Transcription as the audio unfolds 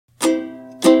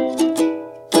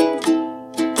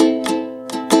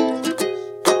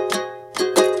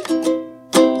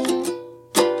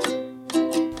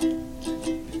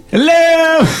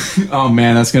Oh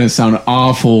man, that's going to sound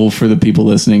awful for the people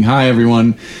listening. Hi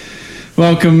everyone.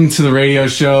 Welcome to the radio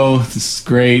show. This is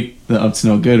great. The Up to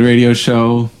No Good radio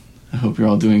show. I hope you're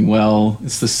all doing well.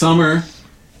 It's the summer.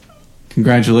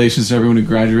 Congratulations to everyone who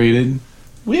graduated.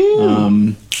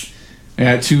 Woo! I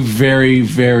got two very,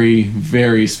 very,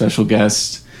 very special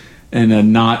guests in a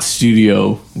not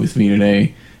studio with me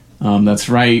today. That's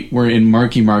right. We're in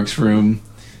Marky Mark's room.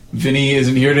 Vinny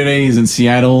isn't here today. He's in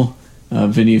Seattle.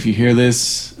 Vinny, if you hear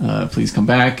this, please come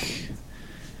back.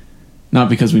 Not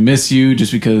because we miss you,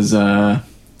 just because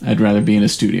I'd rather be in a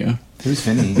studio. Who's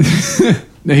Vinny?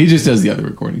 No, he just does the other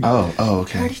recording. Oh,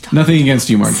 okay. Nothing against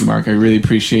you, Marky Mark. I really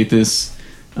appreciate this.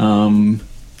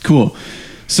 Cool.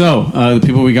 So, the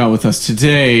people we got with us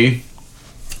today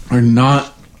they're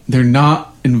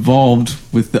not involved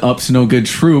with the Up to No Good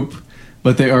troupe,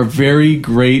 but they are very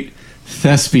great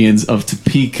thespians of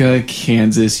Topeka,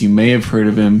 Kansas. You may have heard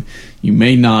of him. You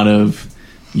may not have.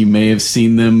 You may have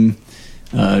seen them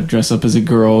dress up as a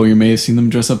girl. You may have seen them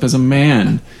dress up as a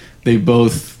man. They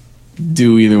both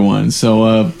do either one.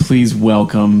 So please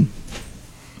welcome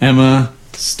Emma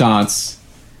Stotts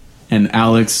and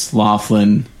Alex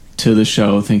Laughlin to the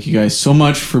show. Thank you guys so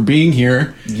much for being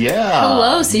here. Yeah.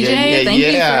 Hello, CJ. Thank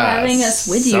you for having us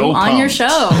with you on your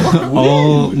show.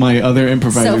 All my other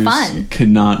improvisers So fun. could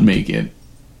not make it.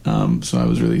 So I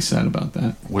was really sad about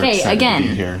that. We're Okay, excited again. to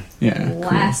be here. Yeah.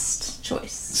 Last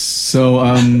choice. So,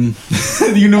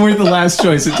 you know, we're the last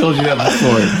choice. I told you that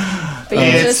before. But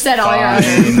you It's just said all your other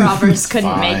fine. improvers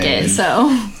couldn't make Fine. it,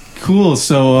 so. Cool.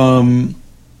 So,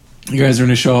 you guys are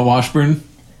in a show at Washburn?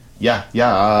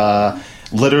 Yeah.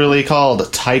 Literally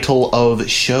called Title of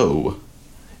Show.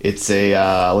 It's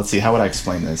a, let's see, how would I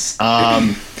explain this?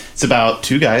 It's about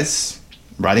two guys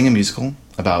writing a musical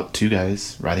about two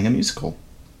guys writing a musical.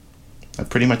 That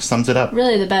pretty much sums it up.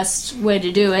 Really the best way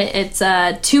to do it. It's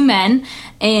two men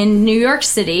in New York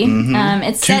City.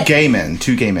 It's Two set gay men. Don't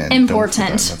forget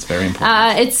Important. That's very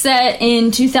important. It's set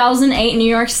in 2008 New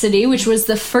York City, which was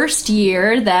the first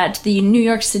year that the New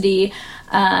York City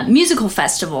musical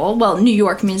festival, New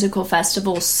York Musical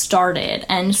Festival started.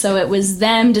 And so it was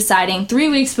them deciding 3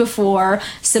 weeks before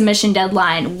submission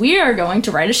deadline, we are going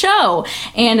to write a show.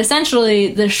 And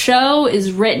essentially the show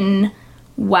is written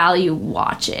while you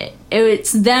watch it.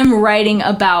 It's them writing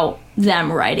about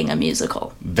them writing a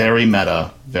musical. Very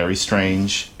meta. Very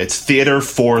strange. It's theater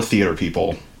for theater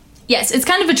people. Yes, it's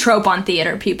kind of a trope on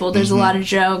theater people. There's a lot of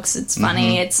jokes. It's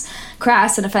funny. It's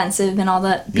crass and offensive and all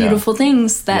the beautiful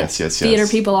things that theater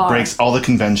people are. Breaks all the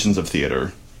conventions of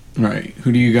theater. Right.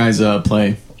 Who do you guys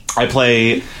play? I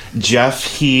play Jeff.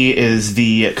 He is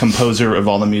the composer of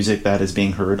all the music that is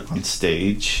being heard on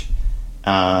stage.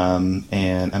 And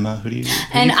Emma, who do you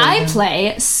And I again?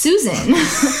 play Susan.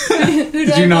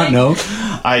 Did you not know?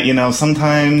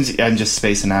 Sometimes I'm just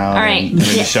spacing out. All right. And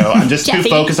doing the show. I'm just too Jeffy.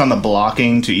 focused on the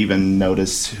blocking to even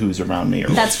notice who's around me or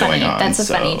That's what's funny. going on. That's a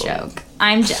funny joke.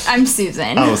 I'm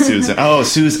Susan. Oh, Susan.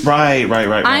 Right.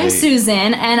 I'm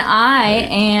Susan, and I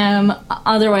am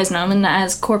otherwise known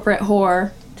as Corporate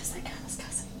Whore.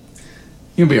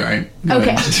 You'll be all right. Go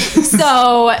Okay, ahead.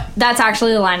 so that's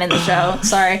actually the line in the show.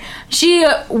 Sorry. She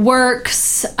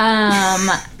works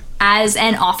as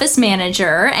an office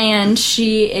manager, and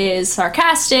she is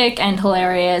sarcastic and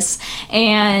hilarious,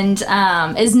 and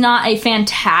is not a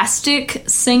fantastic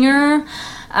singer.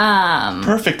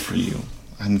 Perfect for you.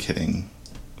 I'm kidding.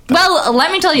 Well,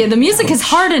 let me tell you, the music is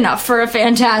hard enough for a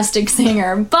fantastic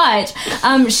singer, but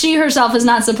she herself is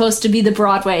not supposed to be the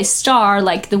Broadway star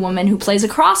like the woman who plays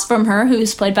across from her,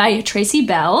 who's played by Tracy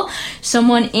Bell,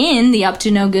 someone in the Up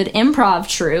to No Good improv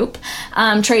troupe.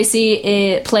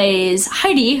 Tracy plays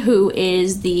Heidi, who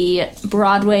is the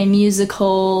Broadway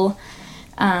musical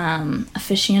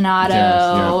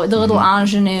aficionado, the little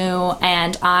ingenue,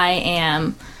 and I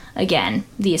am, again,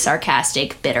 the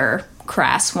sarcastic, bitter,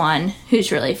 crass one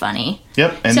who's really funny.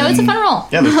 Yep. And so it's a fun role.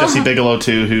 Yeah, there's Jesse Bigelow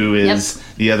too, who is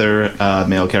the other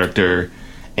male character,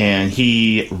 and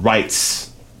he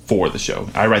writes for the show.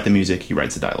 I write the music, he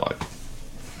writes the dialogue.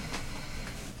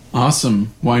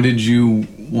 Awesome. Why did you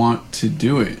want to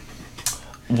do it?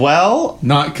 Well,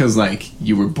 Not because,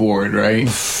 you were bored, right?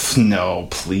 no,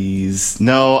 please.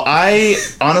 No, I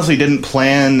honestly didn't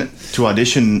plan to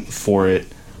audition for it.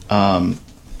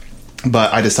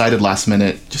 But I decided last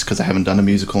minute, just because I haven't done a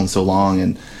musical in so long,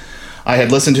 and I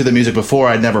had listened to the music before.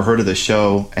 I'd never heard of the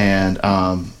show, and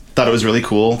thought it was really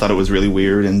cool. Thought it was really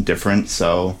weird and different.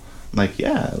 So, I'm like,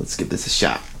 yeah, let's give this a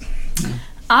shot.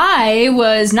 I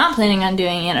was not planning on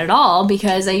doing it at all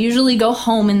because I usually go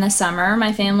home in the summer.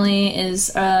 My family is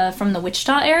from the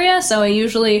Wichita area, so I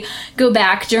usually go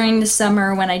back during the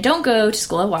summer when I don't go to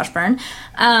school at Washburn.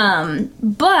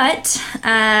 But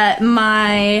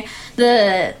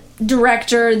the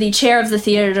director, the chair of the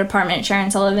theater department, Sharon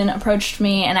Sullivan, approached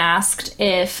me and asked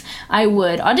if I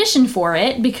would audition for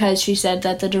it because she said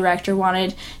that the director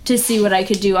wanted to see what I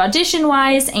could do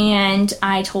audition-wise, and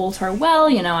I told her, well,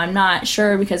 I'm not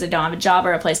sure because I don't have a job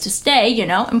or a place to stay,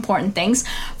 important things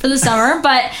for the summer,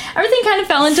 but everything kind of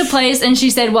fell into place, and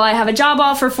she said, well, I have a job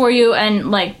offer for you,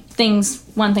 and,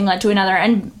 one thing led to another,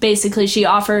 and basically she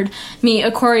offered me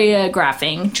a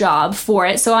choreographing job for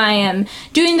it. So I am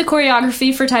doing the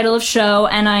choreography for title of show,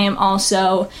 and I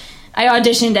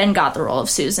auditioned and got the role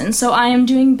of Susan. So I am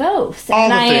doing both. All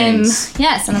and the I things.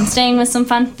 Yes, and I'm staying with some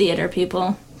fun theater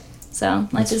people. So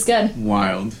life is good.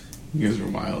 Wild. You guys are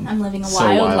wild. I'm living a So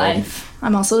wild wild. life.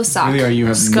 I'm also a sock. Really are. You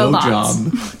have no job.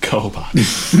 Cobot.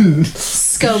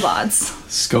 Scobots.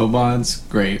 Scobots.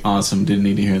 Great. Awesome. Didn't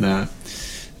need to hear that.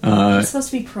 I'm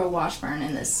supposed to be pro Washburn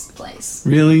in this place.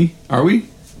 Really? Are we?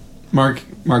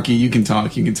 Marky, you can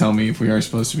talk. You can tell me if we are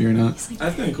supposed to be or not. I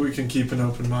think we can keep an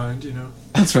open mind,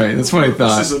 That's right. That's what I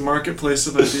thought. This is a marketplace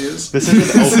of ideas. This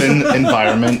is an open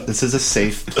environment. This is a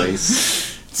safe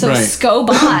place. So Right.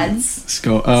 Scobots.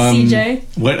 CJ.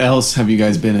 What else have you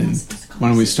guys been in? Why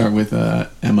don't we start with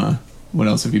Emma? What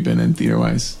else have you been in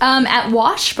theater-wise? At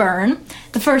Washburn,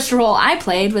 the first role I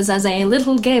played was as a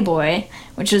little gay boy,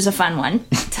 which was a fun one.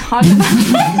 Talk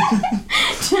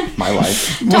about My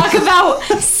life. talk about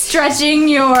stretching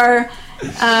your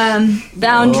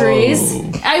boundaries.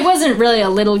 Oh. I wasn't really a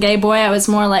little gay boy. I was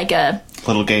more like a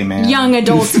Little gay man. young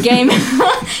adult gay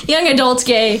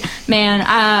man.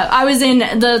 I was in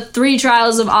the 3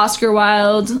 Trials of Oscar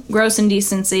Wilde, Gross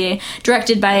Indecency,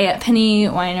 directed by Penny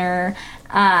Weiner.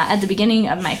 At the beginning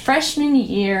of my freshman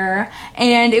year,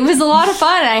 and it was a lot of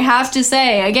fun. I have to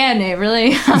say, again, it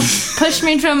really pushed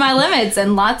me to my limits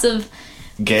and lots of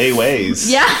Gay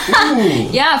ways.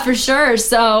 yeah, for sure.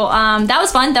 So that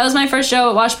was fun. That was my first show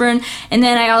at Washburn, and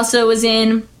then I also was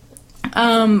in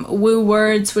Woo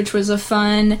Words, which was a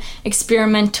fun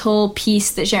experimental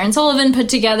piece that Sharon Sullivan put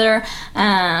together.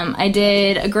 I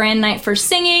did A Grand Night for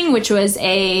Singing, which was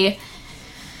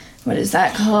what is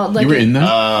that called? You were in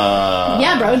that?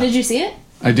 Yeah, bro. Did you see it?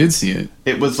 I did see it.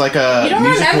 It was like a You don't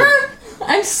musical. remember?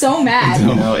 I'm so mad.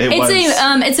 No,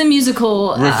 It's a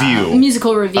musical Review.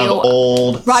 Musical review. Of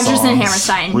old Rodgers and songs.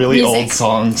 Hammerstein Really music. old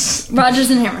songs. Rodgers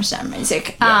and Hammerstein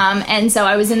music. And so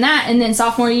I was in that, and then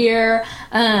sophomore year,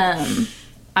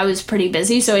 I was pretty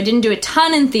busy, so I didn't do a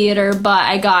ton in theater, but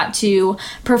I got to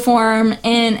perform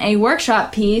in a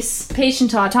workshop piece,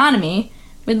 Patient Autonomy,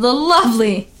 with the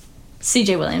lovely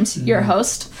CJ Williams, your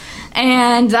host.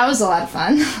 And that was a lot of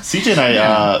fun. CJ and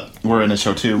I were in a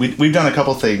show too. We've done a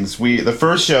couple things. The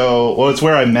first show, well, it's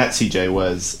where I met CJ,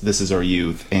 was This Is Our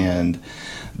Youth, and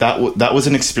that was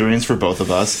an experience for both of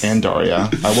us and Daria.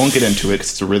 I won't get into it because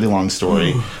it's a really long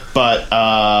story. But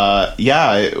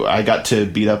I got to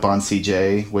beat up on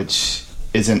CJ, which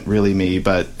isn't really me,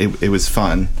 but it was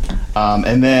fun.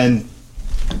 And then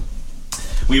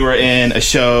we were in a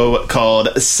show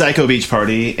called Psycho Beach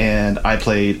Party, and I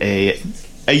played a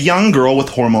young girl with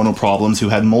hormonal problems who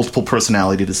had multiple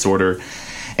personality disorder.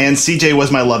 And CJ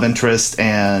was my love interest,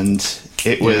 and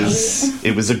it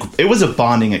was a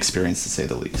bonding experience, to say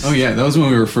the least. Oh yeah, that was when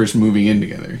we were first moving in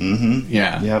together. Mm-hmm.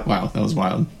 Yeah. Yep. Wow, that was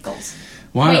wild. Goals.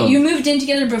 Wild. Wait, you moved in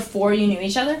together before you knew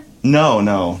each other? No.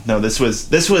 This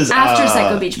was After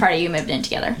Psycho Beach Party, you moved in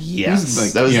together.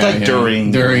 Yes, It was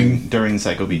during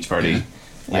Psycho Beach Party.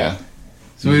 Yeah.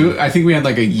 So I think we had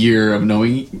like a year of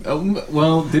knowing.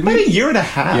 Well, did About we? a year and a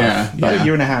half. Yeah. A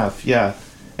year and a half. Yeah.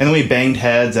 And then we banged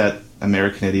heads at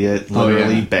American Idiot.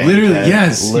 Literally banged Literally, heads.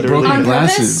 yes. You Literally. broke your On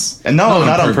purpose? glasses. And no,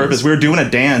 not on purpose. We were doing a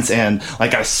dance, and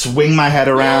like I swing my head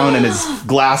around, and his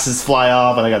glasses fly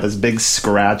off, and I got this big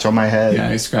scratch on my head. Yeah,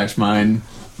 I scratched mine.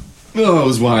 Oh, it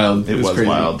was wild. It was crazy.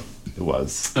 wild. It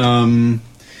was.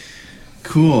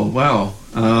 Cool. Wow.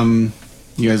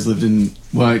 You guys lived in.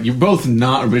 Well, you're both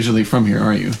not originally from here,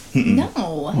 are you? No,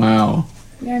 Wow.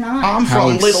 you're not. I'm How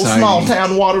from little exciting. small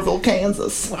town Waterville,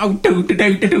 Kansas. Oh, do.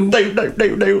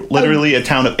 Literally a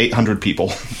town of 800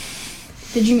 people.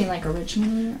 Did you mean like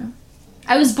originally?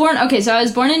 I was born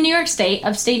in New York State,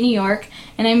 upstate New York,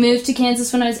 and I moved to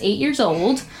Kansas when I was 8 years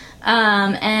old.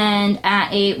 And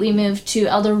at 8, we moved to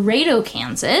El Dorado,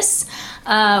 Kansas,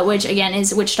 which again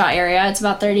is Wichita area. It's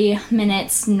about 30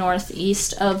 minutes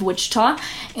northeast of Wichita.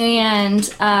 And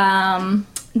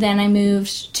then I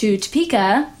moved to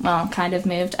Topeka. Well, kind of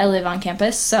moved. I live on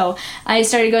campus. So I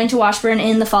started going to Washburn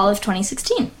in the fall of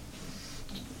 2016.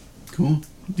 Cool.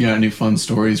 You got any fun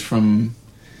stories from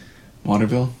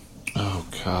Waterville? Oh,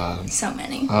 God. So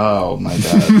many. Oh, my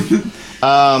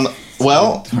God.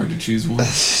 Well, It's hard to choose one.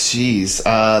 jeez.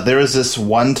 There was this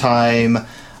one time.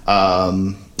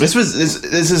 This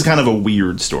is kind of a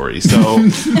weird story. So,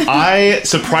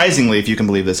 surprisingly, if you can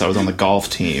believe this, I was on the golf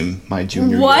team my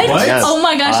junior What? year. Yes, Oh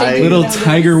my gosh, I didn't Little know this.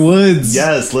 Tiger Woods.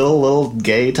 Yes, little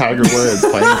gay Tiger Woods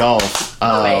playing golf.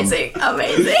 Amazing.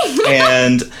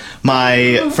 And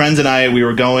my friends and I, we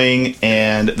were going,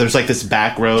 and there's like this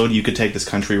back road. You could take this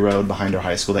country road behind our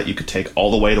high school that you could take all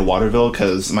the way to Waterville,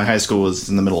 because my high school was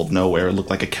in the middle of nowhere. It looked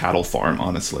like a cattle farm,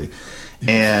 honestly.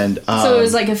 And So it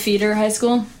was like a feeder high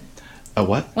school? a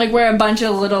what? Like where a bunch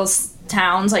of little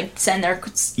towns like send their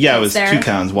Yeah, it was there? 2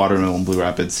 towns, Waterville and Blue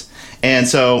Rapids. And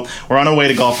so we're on our way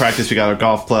to golf practice. We got our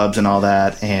golf clubs and all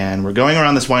that, and we're going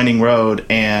around this winding road.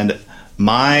 And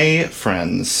my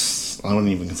friends, I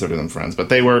wouldn't even consider them friends, but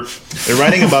they're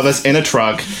riding above us in a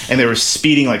truck, and they were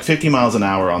speeding like 50 miles an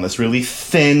hour on this really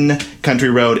thin country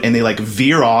road, and they like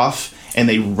veer off and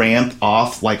they ramp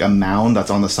off like a mound that's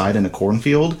on the side in a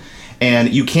cornfield.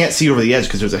 And you can't see over the edge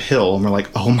because there's a hill, and we're like,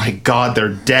 oh my God, they're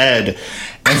dead.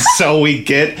 And so we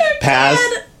get past,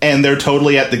 and they're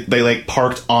totally they like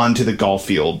parked onto the golf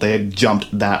field. They had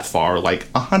jumped that far, like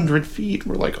 100 feet.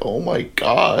 We're like, oh my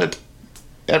God,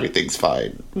 everything's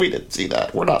fine. We didn't see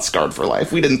that. We're not scarred for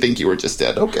life. We didn't think you were just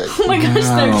dead. Okay. Oh my gosh,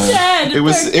 Wow. they're dead. It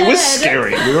was They're dead.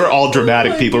 scary. We were all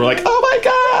dramatic people. We're like, oh my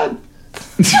God.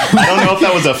 I don't know if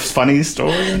that was a funny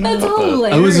story or not. That's but-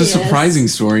 hilarious. It was a surprising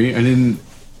story.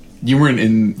 You weren't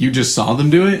in. You just saw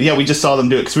them do it. Yeah, we just saw them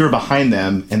do it because we were behind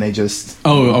them, and they just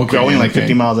Oh, okay. going like okay.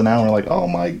 50 miles an hour. Like, oh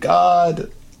my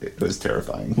God, it was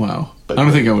terrifying. Wow. But- I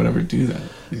don't think I would ever do that.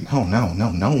 Oh no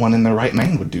one in their right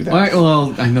mind would do that.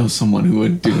 Well, I know someone who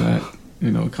would do that.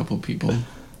 A couple people.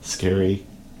 Scary.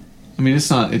 I mean, it's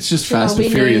not. It's just Shall Fast we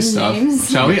and Furious name stuff. names?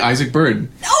 Shall we? Isaac Bird.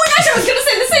 Oh my gosh, I was gonna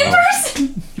say the same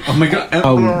person. Oh my God.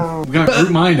 Oh, we got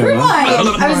group mind. Emma. I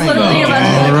was literally about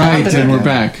to. All right, happened and we're again?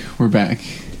 back. We're back.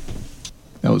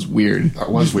 That was weird. That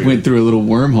was Just weird. Went through a little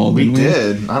wormhole. We Didn't we?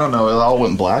 did. I don't know. It all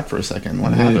went black for a second.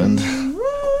 What happened?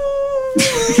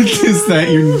 Is that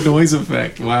your noise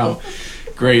effect? Wow.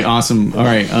 Great. Awesome. All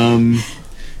right.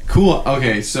 Cool.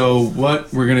 Okay. So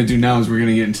what we're gonna do now is we're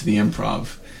gonna get into the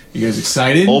improv. You guys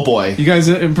excited? Oh boy, You guys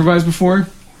improvised before?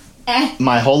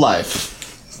 my whole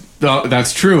life. Oh,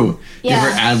 that's true. Yeah. You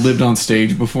ever ad-libbed on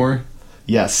stage before?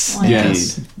 Yes, Once.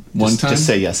 Yes. indeed. One Just- time? Just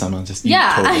say yes, Emma. Just you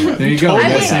Yeah. totally have. There you go. Totally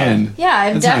Yes, have. and.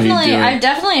 Yeah, That's how you do it. I've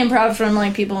definitely improv from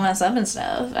like people mess up and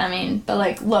stuff. I mean, but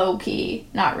like low key,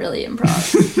 not really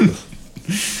improv.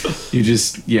 You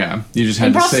just had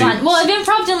Improv's to say. fun. Well, I've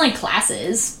improved in like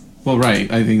classes. Well,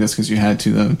 right. I think that's because you had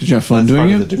to, though. Did you have fun Part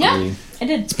doing of it? the degree. Yeah, I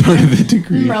did. Part of the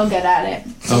degree. I'm real good at it.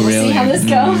 So Oh, we'll really? see how this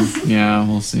goes. Yeah,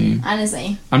 we'll see.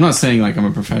 Honestly, I'm not saying like I'm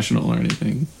a professional or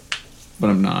anything, but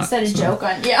I'm not. is that a so- joke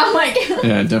on? Yeah, I'm like.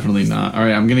 Yeah, definitely not. All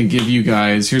right, I'm gonna give you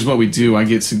guys. Here's what we do. I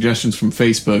get suggestions from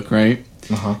Facebook, right?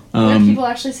 Uh-huh. Are people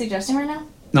actually suggesting right now?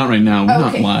 Not right now. We're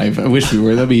not Okay. live. I wish we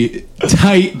were. That'd be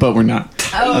tight, but we're not.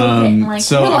 Oh, okay. I'm like,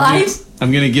 So we're I'm live. gonna,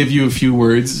 I'm gonna give you a few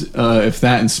words. If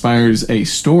that inspires a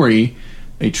story,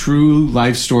 a true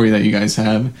life story that you guys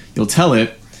have, you'll tell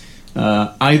it.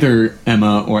 Either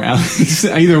Emma or Alex,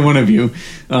 either one of you,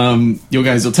 you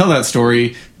guys will tell that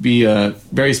story. Be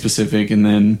very specific, and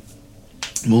then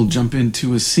we'll jump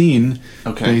into a scene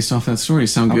Okay. based off that story.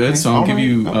 Sound good? Okay. So I'll All give right.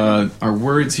 you our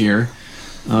words here.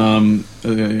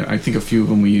 I think a few of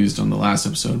them we used on the last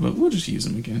episode, but we'll just use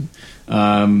them again.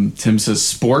 Tim says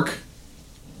spork.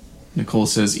 Nicole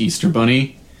says Easter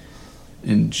bunny.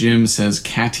 And Jim says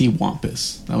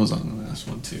cattywampus. That was on the last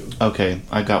one too. Okay,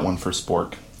 I got one for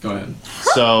spork. Go ahead.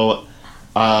 So,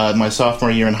 my sophomore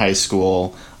year in high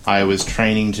school, I was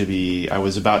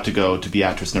about to go to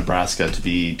Beatrice, Nebraska to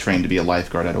be trained to be a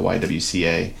lifeguard at a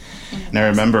YWCA. And I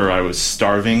remember I was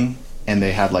starving, and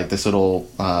they had like this little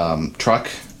truck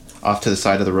off to the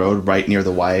side of the road right near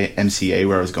the YMCA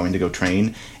where I was going to go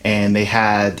train. And they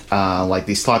had like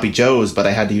these sloppy joes, but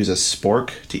I had to use a spork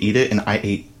to eat it, and I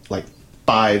ate like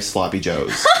 5 sloppy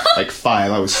joes. Like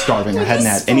 5. I was starving. I hadn't the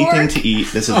had anything spork? to eat.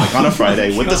 This is like on a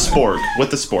Friday with the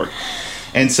spork.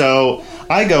 And so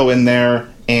I go in there,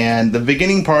 and the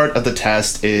beginning part of the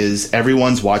test is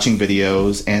everyone's watching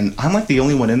videos, and I'm like the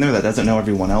only one in there that doesn't know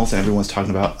everyone else, and everyone's talking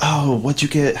about, oh, what'd you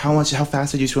get? How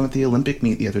fast did you swim at the Olympic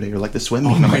meet the other day, or like the swim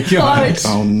meet? Oh And I'm my like, god.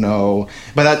 oh no.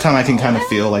 By that time I can kind of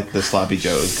feel like the sloppy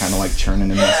joes kind of like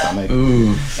churning in my stomach.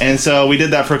 Ooh. And so we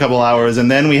did that for a couple hours, and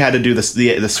then we had to do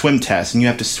the swim test, and you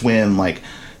have to swim like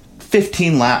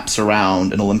 15 laps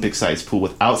around an Olympic-sized pool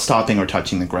without stopping or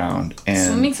touching the ground.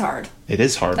 And Swimming's hard. it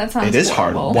is hard. That sounds It is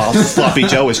horrible. hard. While Sloppy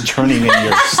Joe is churning in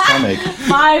your stomach.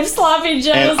 5 sloppy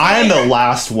joes. And I am the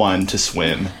last one to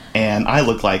swim. And I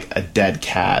look like a dead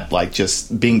cat, like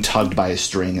just being tugged by a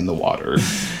string in the water.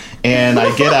 And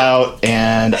I get out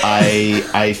and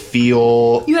I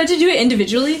feel... You had to do it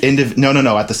individually?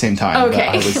 No, at the same time.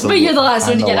 Okay. But you're the last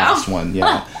one to get out. I'm the last one,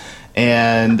 yeah.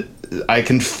 And I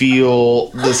can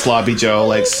feel the Sloppy Joe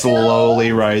like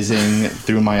slowly rising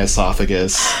through my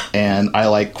esophagus, and I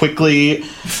like quickly,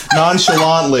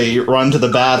 nonchalantly run to the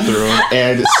bathroom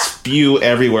and spew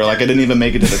everywhere. Like I didn't even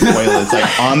make it to the toilet. It's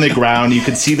like on the ground. You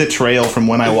could see the trail from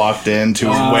when I walked in to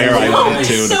where I went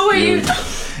to. So wait.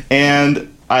 And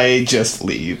I just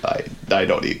leave. I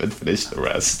don't even finish the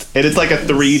rest. And it's like a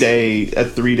 3-day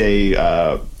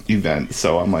event.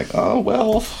 So I'm like, oh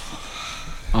well.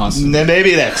 Awesome. Then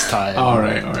maybe next time. All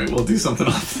right. We'll do something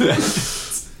off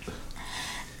that.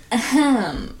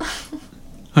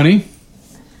 Honey,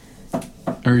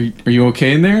 are you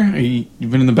okay in there?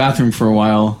 You've been in the bathroom for a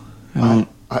while.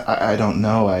 I don't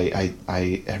know.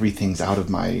 I everything's out of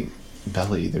my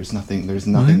belly. There's nothing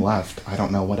left. I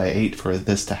don't know what I ate for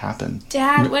this to happen.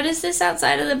 Dad, what is this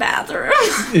outside of the bathroom?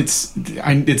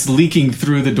 It's leaking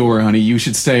through the door, honey. You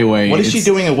should stay away. What is she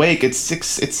doing awake? It's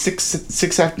 6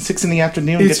 in the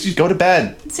afternoon. Go to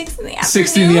bed. 6 in the afternoon.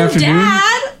 6 in the afternoon.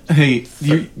 Dad. Hey,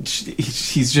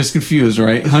 he's just confused,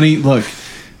 right, honey? Look,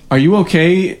 are you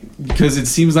okay? Because it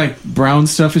seems like brown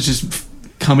stuff is just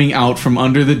coming out from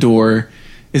under the door.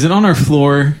 Is it on our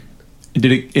floor?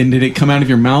 Did it come out of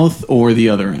your mouth or the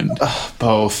other end?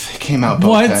 Both. It came out both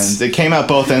What? ends. It came out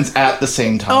both ends at the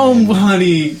same time. Oh,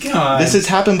 honey, God. This has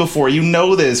happened before. You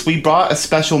know this. We brought a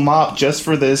special mop just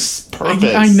for this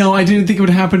purpose. I know. I didn't think it would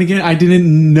happen again. I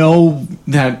didn't know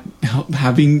that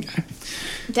having...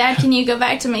 Dad, can you go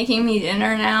back to making me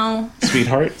dinner now?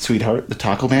 Sweetheart, the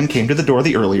taco man came to the door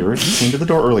earlier.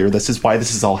 This is why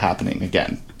this is all happening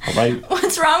again. All right?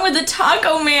 What's wrong with the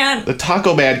taco man? The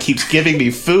taco man keeps giving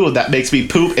me food that makes me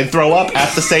poop and throw up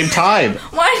at the same time.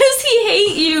 Why does he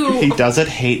hate you? He doesn't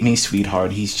hate me,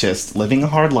 sweetheart. He's just living a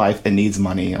hard life and needs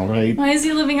money, all right? Why is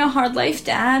he living a hard life,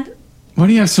 Dad? Why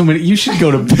do you have so many? You should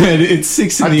go to bed. It's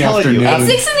 6 in the telling you, afternoon.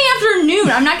 It's 6 in the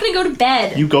afternoon. I'm not going to go to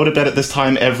bed. You go to bed at this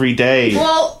time every day.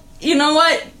 Well, you know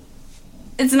what?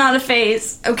 It's not a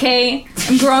phase, okay?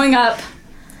 I'm growing up,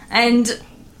 and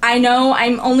I know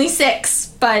I'm only 6,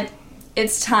 but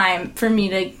it's time for me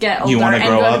to get older You want to and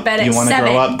grow go up? to bed at You want to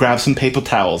 7. grow up? Grab some paper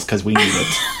towels because we need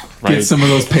it. Right? Get some of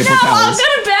those paper No, I'll towels. go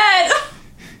to bed.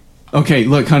 Okay,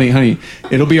 look, honey,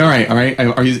 it'll be all right. All right,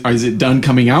 is it done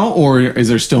coming out, or is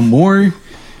there still more?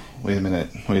 Wait a minute.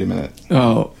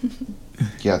 Oh,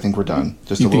 Yeah, I think we're done.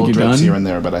 Just You a think little you're drips done? here and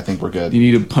there, but I think we're good. you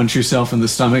need to punch yourself in the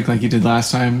stomach like you did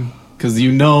last time, because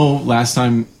last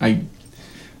time I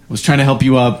was trying to help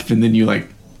you up, and then you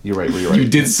You're right. You're right. you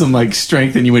did some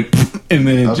strength, and you went, and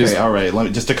then it Okay, just. all right.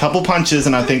 Just a couple punches,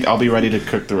 and I think I'll be ready to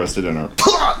cook the rest of dinner.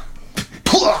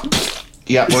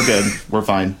 Yeah, we're good. We're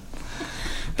fine.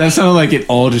 That sounded like it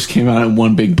all just came out in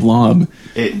one big blob.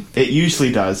 It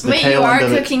usually does. The Wait, you tail are end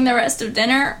of it. cooking the rest of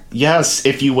dinner? Yes,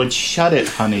 if you would shut it,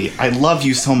 honey. I love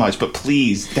you so much, but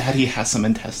please, Daddy has some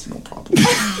intestinal problems.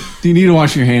 Do you need to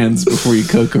wash your hands before you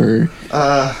cook, or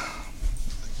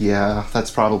Yeah,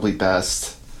 that's probably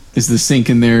best. is the sink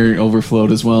in there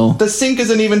overflowed as well? The sink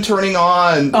isn't even turning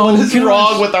on. Oh, what is gosh.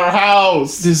 wrong with our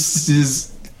house? This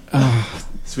is.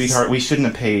 Sweetheart, we shouldn't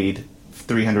have paid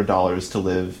 $300 to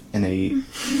live in a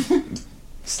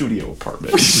studio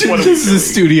apartment. This is a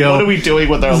studio. What are we doing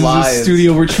with our This is lives? a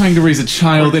studio. We're trying to raise a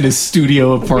child in a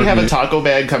studio We apartment. have a taco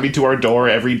man coming to our door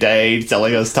every day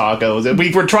selling us tacos, and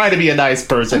we're trying to be a nice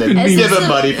person and Is give this him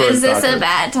money for Is his this tacos. a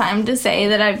bad time to say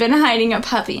that I've been hiding a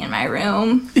puppy in my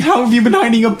room? How have you been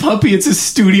hiding a puppy? It's a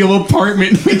studio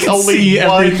apartment. We can Only see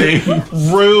one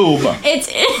everything. room. It's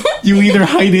in, You either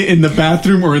hide it in the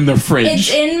bathroom or in the fridge.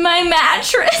 it's in my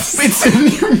mattress. It's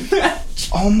in your mattress.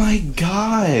 Oh my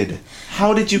god.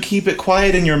 How did you keep it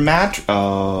quiet in your mattress?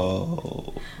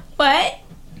 Oh, What?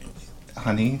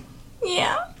 honey,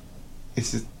 Yeah.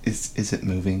 is it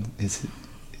moving? Is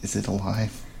it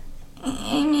alive?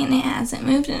 I mean, it hasn't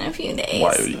moved in a few days.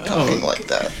 Why are you talking like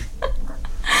that?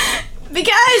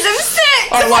 Because I'm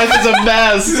sick. Our life is a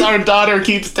mess. Our daughter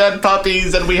keeps dead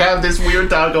puppies, and we have this weird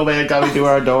taco man coming to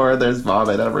our door. There's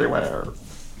vomit everywhere.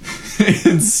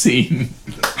 And scene.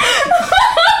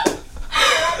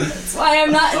 That's why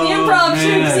I'm not in the improv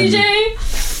troupe, man. CJ.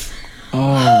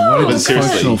 Oh, what a But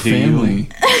seriously, dysfunctional do you- family.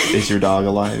 Is your dog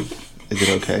alive? Is it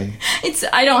okay?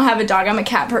 I don't have a dog. I'm a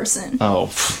cat person.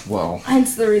 Oh, well.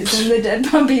 Hence the reason the dead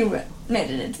puppy made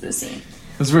it into the scene.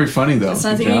 That's very funny, though. That's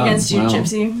nothing Good job. against you, Wow.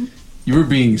 Gypsy. You were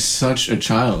being such a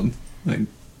child. Like,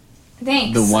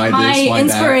 Thanks. The why My this, why that,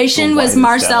 inspiration the why was this,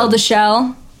 Marcel that.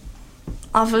 Deschelles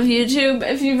off of YouTube,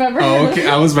 if you've ever oh, heard okay.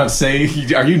 of I was about to say,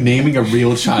 are you naming a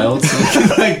real child so you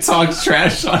can, like, talk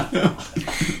trash on him?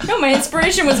 him. No, my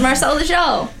inspiration was Marcel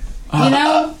Deschelles. You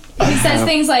know? He says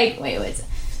things like, wait.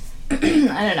 I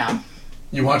don't know.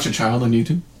 You watch a child on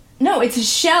YouTube? No, it's a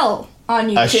shell on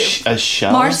YouTube. A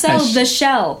shell? Marcel A sh-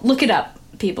 Deschelles. Look it up,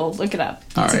 people. Look it up.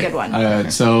 All It's right. a good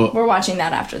one. So We're watching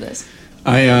that after this.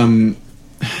 I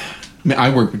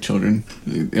work with children.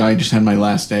 I just had my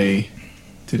last day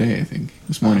today, I think,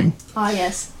 this morning. Ah,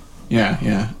 yes. Yeah.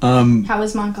 How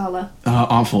was Moncala?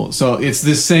 Awful. So it's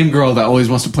this same girl that always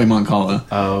wants to play Moncala.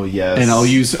 Oh, yes. And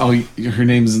her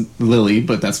name's Lily,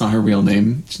 but that's not her real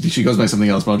name. She goes by something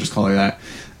else, but I'll just call her that.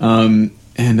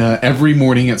 And every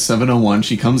morning at 7:01,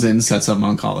 she comes in, sets up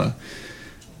Moncala.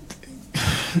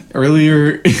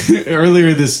 Earlier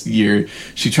this year,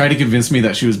 she tried to convince me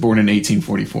that she was born in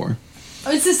 1844.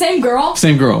 Oh, it's the same girl?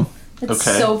 Same girl. It's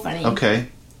Okay. so funny. Okay.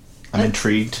 I'm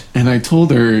intrigued. And I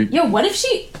told her, Yo, what if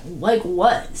she,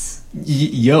 was?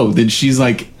 yo, then she's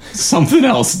like something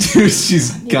else, dude.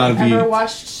 She's gotta You ever be.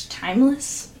 watched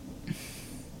Timeless?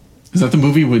 Is that the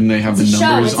movie when they have It's the a show.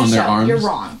 numbers It's a on their show. arms? You're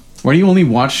wrong. Why do you only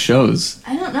watch shows?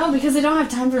 I don't know, because I don't have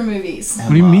time for movies. What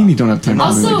do you mean you don't have time for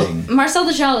Also, movies? Marcel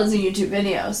Deschelles is a YouTube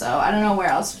video, so I don't know where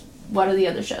else. What are the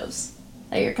other shows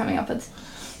that you're coming up with?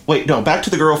 Wait, no, back to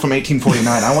the girl from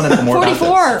 1849. I want to know more about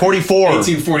 44. this. 44.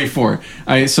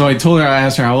 1844. So I told her, I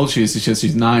asked her how old she is. She said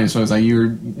she's 9. So I was like, you're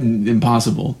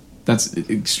impossible. That's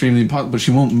extremely impossible. But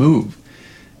she won't move.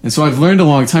 And so I've learned a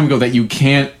long time ago that you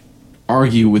can't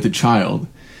argue with a child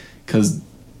because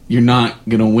you're not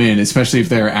going to win, especially if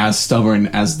they're as stubborn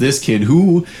as this kid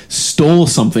who stole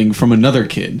something from another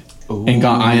kid and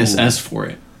got Ooh. ISS for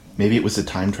it. Maybe it was a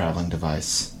time traveling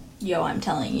device. Yo, I'm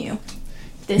telling you.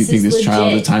 You This think is this legit.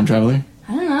 child is a time traveler?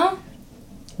 I don't know.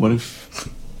 What if...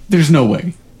 There's no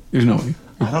way. There's no way.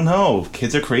 I don't know.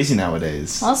 Kids are crazy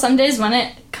nowadays. Well, some days when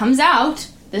it comes out,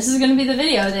 this is going to be the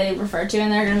video they refer to,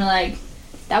 and they're going to be like,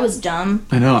 that was dumb.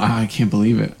 I know. I can't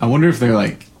believe it. I wonder if they're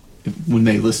like, when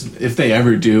they listen, if they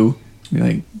ever do, be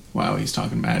like, wow, he's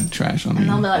talking mad trash on me. And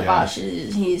they'll be like, Yeah. wow,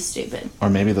 he's stupid. Or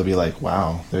maybe they'll be like,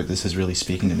 wow, this is really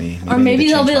speaking to me. Or I need maybe to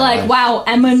they'll change be my like, life. wow,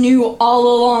 Emma knew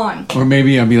all along. Or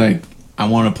maybe I'll be like, I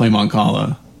want to play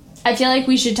Moncala. I feel like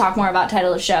we should talk more about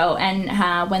title of show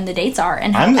and when the dates are,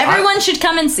 and how I'm- everyone should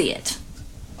come and see it.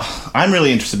 I'm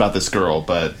really interested about this girl,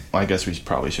 but I guess we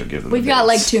probably should give them We've the got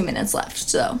like dates. 2 minutes left,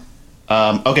 so.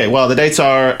 Okay, well, the dates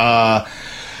are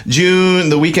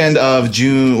the weekend of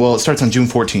June. Well, it starts on June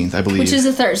 14th, I believe. Which is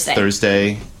a Thursday.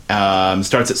 Thursday.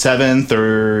 Starts at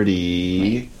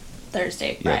 7:30.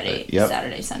 Thursday, Yeah, Friday, yep.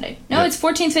 Saturday, Sunday. No, Yep. it's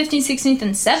 14th, 15th, 16th,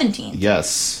 and 17th. Yes.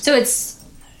 So it's.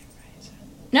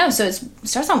 No, so it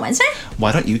starts on Wednesday?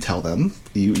 Why don't you tell them?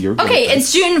 You're good Okay, at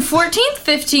it's this. June 14th,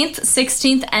 15th,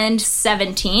 16th, and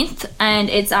 17th, and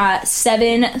it's at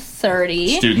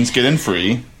 7:30. Students get in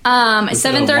free.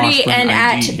 7:30 Washburn and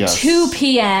at ID, yes. 2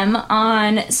 p.m.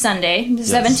 on Sunday, the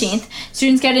 17th.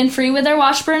 Students get in free with their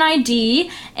Washburn ID,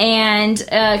 and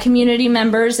community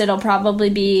members, it'll probably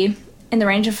be in the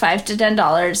range of $5 to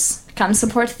 $10. Come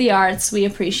support the arts. We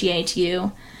appreciate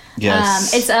you.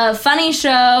 Yes. It's a funny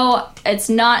show. It's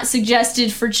not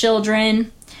suggested for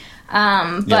children.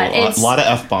 But Yeah, it's a lot of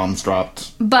F-bombs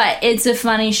dropped. but it's a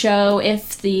funny show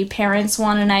if the parents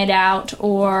want a night out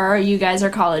or you guys are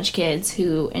college kids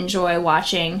who enjoy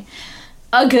watching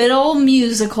a good old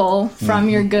musical from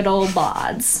your good old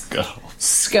bods. Go.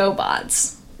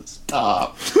 Scobods.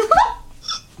 Stop.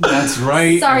 That's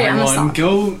right. Sorry, I'm a everyone.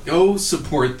 stalker. Go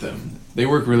support them. They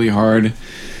work really hard.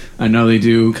 I know they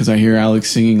do because I hear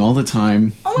Alex singing all the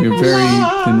time. Oh my We have gosh.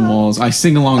 very thin walls. I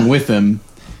sing along with them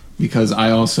because I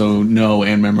also know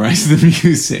and memorize the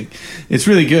music. It's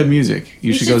really good music.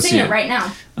 You should go sing see it it. right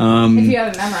now if you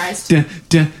haven't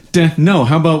memorized. No,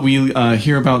 how about we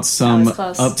hear about some That was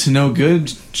close. up to no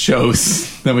good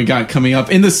shows that we got coming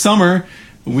up in the summer,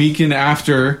 weekend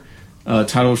after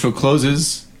title show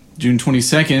closes, June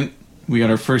 22nd. We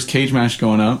got our first cage match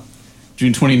going up.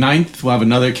 June 29th, we'll have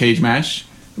another cage match.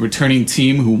 Returning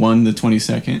team who won the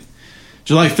 22nd.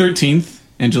 July 13th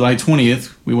and July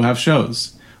 20th, we will have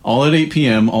shows. All at 8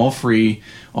 p.m., all free,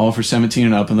 all for 17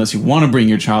 and up, unless you want to bring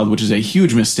your child, which is a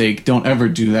huge mistake. Don't ever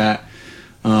do that.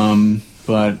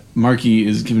 But Marky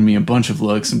is giving me a bunch of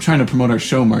looks. I'm trying to promote our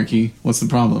show, Marky. What's the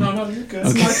problem? No, you're good.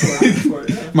 Okay. It's Mark Mark for it,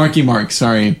 yeah. Marky Mark,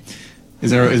 sorry.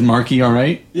 Is Marky all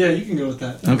right? Yeah, you can go with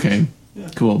that. Okay, Yeah.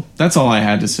 cool. That's all I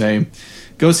had to say.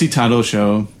 Go see Title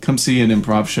Show. Come see an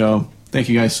improv show. Thank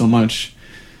you guys so much.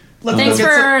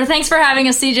 Thanks for having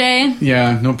us, CJ.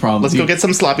 Yeah, no problem. Let's go get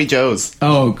some sloppy joes.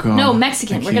 Oh god. No,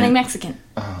 Mexican. I We're can't. getting Mexican.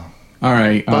 All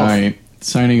right.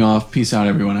 Signing off. Peace out,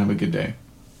 everyone. Have a good day.